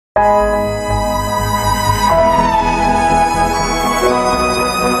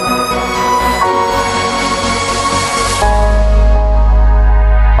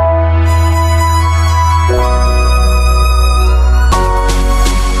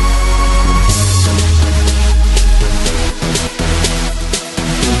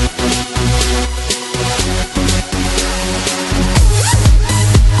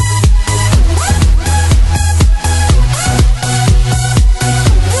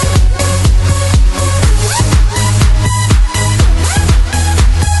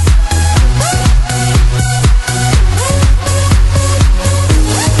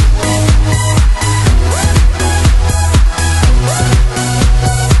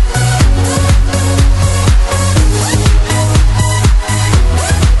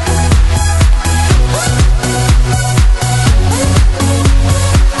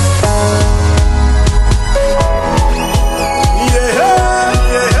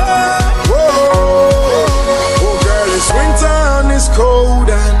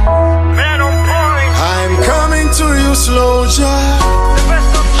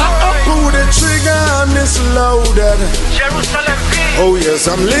Oh yes,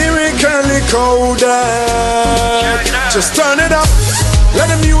 I'm lyrically coded. Just turn it up, let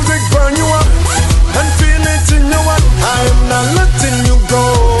the music burn you up, and feel it in your heart. I am not letting you go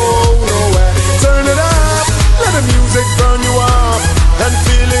nowhere. Turn it up, let the music burn you up, and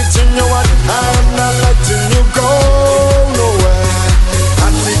feel it in your heart. I am not letting you go nowhere.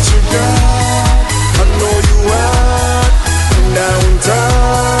 Attitude girl, I know you are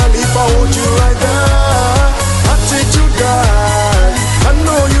downtown. If I hold you right there, attitude girl, I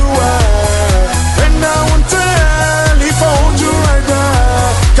know you are, and I won't tell if I hold you right there.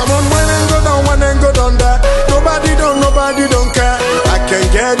 Come on, when and go down, when and go down there. Nobody don't care. I can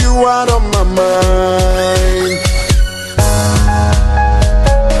get you out of my mind.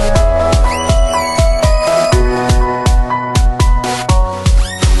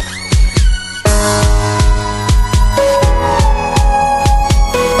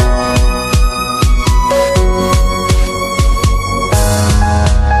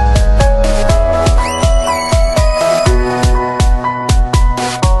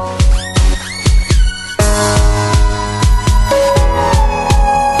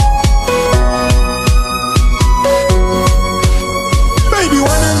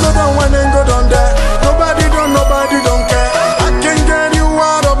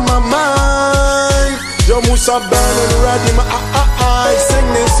 Stop burning ready, my sing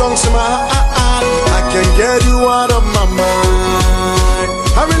these songs to my I can get you out of my mind.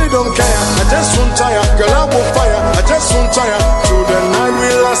 I really don't care, I just won't tire. Girl, I will fire, I just won't tire. Through the night we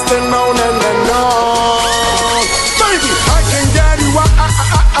lasting on and on. Baby, I can get you out,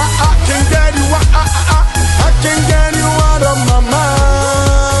 I can get you out, I can get you out of my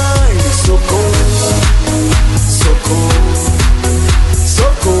mind. It's so cold, so cold, so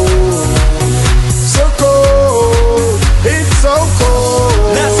cold, so cold. It's so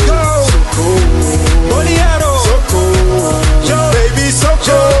cold. Let's go. So cold. Boliero. So cold. Yo. Baby, so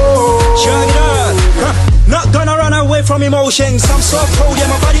cold. Check it out. Not gonna run away from emotions. I'm so cold, yeah,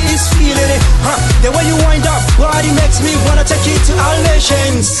 my body is feeling it. The way you wind up, body makes me wanna take it to all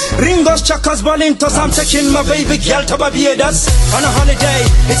nations. Ringos, Chakas, Bolintos, I'm taking my baby girl to Barbados on a holiday.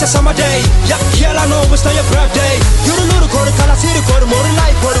 It's a summer day. Yeah, girl, I know it's not your birthday. You don't know the code, can I see the code? More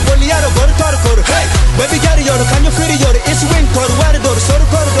like code, Boliero, go to code. Hey, baby, get it, can you feel it? It's winter, where the door, so the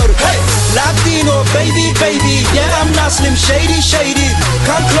corridor. Hey, Latino, baby, yeah, I'm not slim, shady.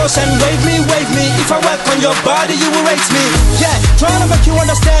 Come close and wave me. If I work on your body, you will rate me. Yeah, trying to make you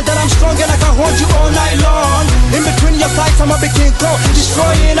understand that I'm strong and I can hold you all night long. In between your flights, I'm a big king cold,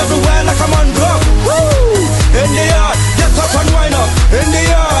 destroying everywhere like I'm on go. Woo! In the yard, get up and wind up. In the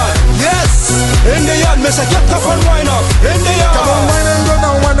yard, yes. In the yard, miss, get up and wind up. In the yard. Come on,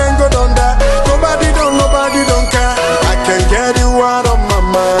 wine and go down there. Nobody don't care. I can get you out of my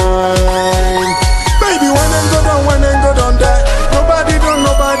mind. Baby, wine and go down there. Nobody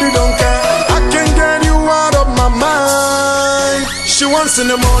don't care. I can get you out of my mind. She wants in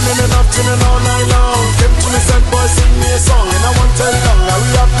the morning and afternoon all night long. Came to me, said, boy, sing me a song. And I won't tell long, now we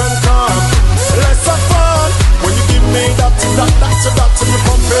up and come. Let's have fun. When you give me that, and you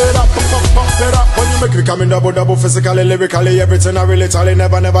pump it up. When you make me come in double, physically, lyrically, everything I really tally,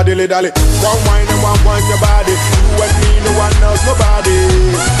 never dilly-dally. One wine and one wine your body. You and me, no one else, nobody.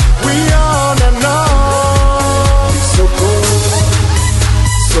 We on and on.